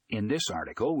In this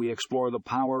article, we explore the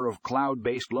power of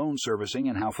cloud-based loan servicing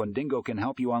and how Fundingo can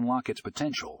help you unlock its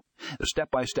potential. The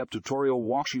step-by-step tutorial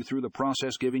walks you through the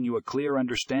process, giving you a clear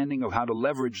understanding of how to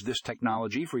leverage this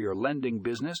technology for your lending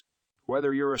business.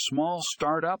 Whether you're a small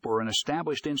startup or an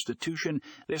established institution,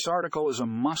 this article is a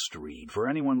must-read for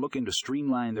anyone looking to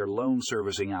streamline their loan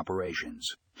servicing operations.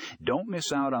 Don't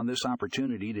miss out on this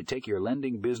opportunity to take your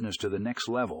lending business to the next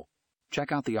level.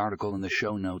 Check out the article in the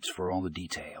show notes for all the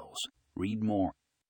details. Read more